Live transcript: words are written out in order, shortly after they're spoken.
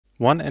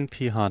One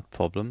NP hard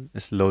problem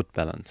is load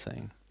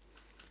balancing.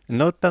 In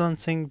load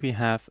balancing, we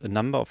have a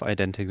number of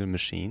identical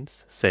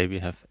machines. Say we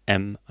have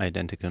m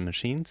identical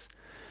machines,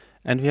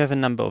 and we have a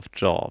number of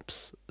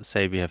jobs.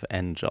 Say we have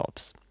n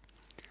jobs.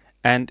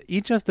 And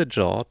each of the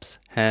jobs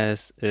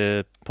has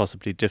a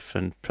possibly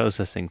different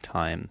processing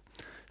time.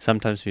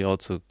 Sometimes we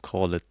also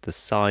call it the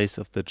size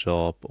of the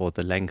job or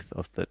the length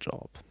of the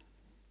job.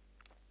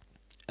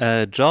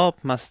 A job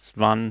must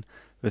run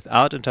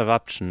without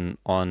interruption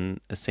on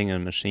a single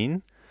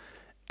machine,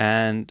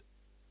 and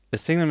a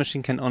single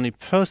machine can only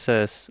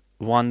process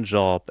one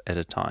job at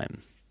a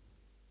time.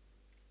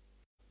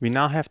 We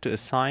now have to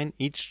assign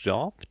each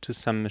job to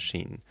some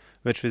machine,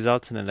 which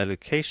results in an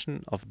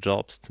allocation of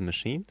jobs to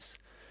machines,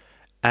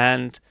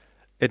 and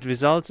it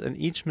results in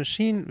each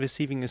machine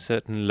receiving a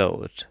certain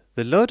load.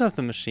 The load of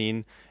the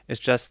machine is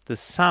just the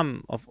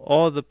sum of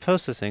all the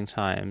processing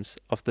times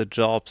of the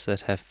jobs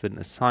that have been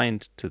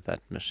assigned to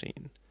that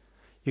machine.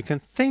 You can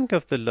think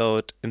of the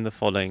load in the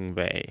following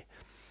way.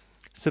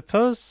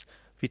 Suppose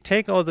we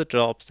take all the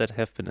jobs that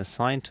have been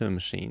assigned to a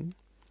machine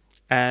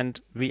and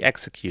we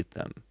execute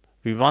them.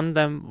 We run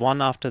them one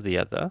after the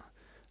other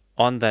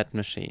on that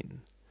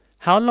machine.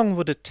 How long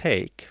would it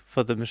take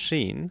for the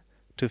machine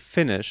to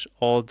finish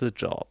all the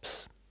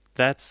jobs?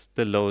 That's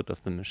the load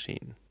of the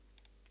machine.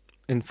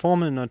 In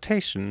formal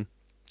notation,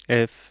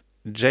 if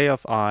j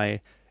of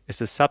I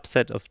is a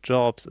subset of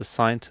jobs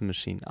assigned to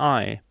machine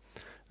I,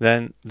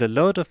 then the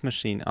load of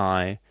machine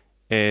I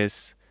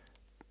is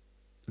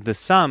the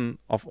sum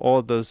of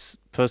all those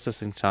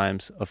processing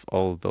times of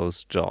all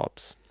those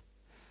jobs.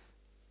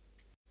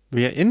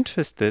 We are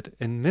interested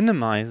in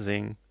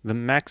minimizing the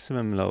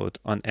maximum load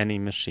on any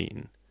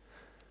machine.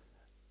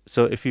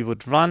 So if we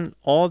would run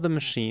all the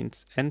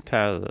machines in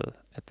parallel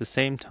at the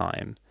same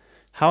time,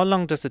 how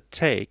long does it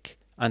take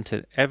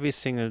until every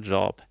single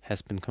job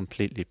has been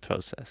completely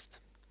processed?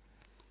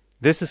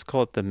 This is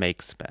called the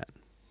make span.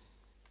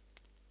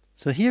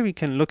 So here we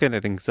can look at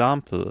an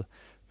example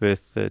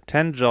with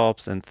 10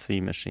 jobs and 3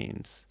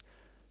 machines.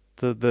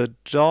 The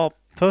job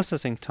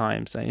processing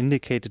times are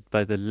indicated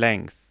by the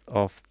length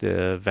of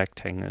the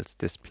rectangles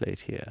displayed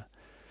here.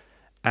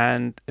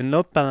 And in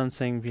load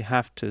balancing, we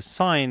have to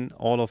assign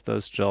all of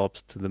those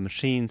jobs to the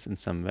machines in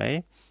some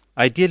way.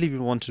 Ideally, we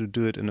want to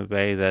do it in a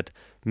way that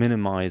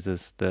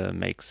minimizes the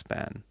make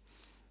span.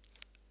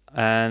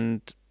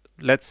 And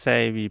let's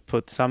say we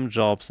put some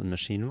jobs on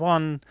machine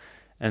 1,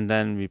 and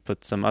then we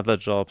put some other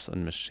jobs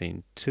on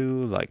machine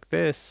 2, like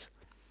this.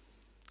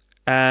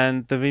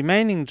 And the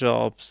remaining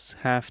jobs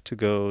have to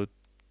go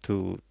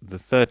to the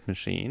third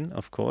machine,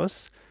 of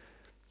course.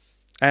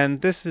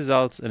 And this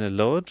results in a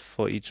load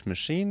for each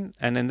machine.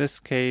 And in this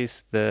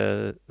case,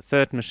 the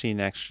third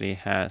machine actually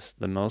has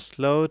the most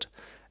load,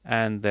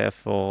 and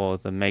therefore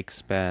the make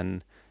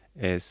span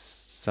is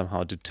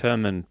somehow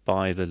determined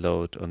by the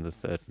load on the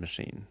third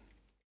machine.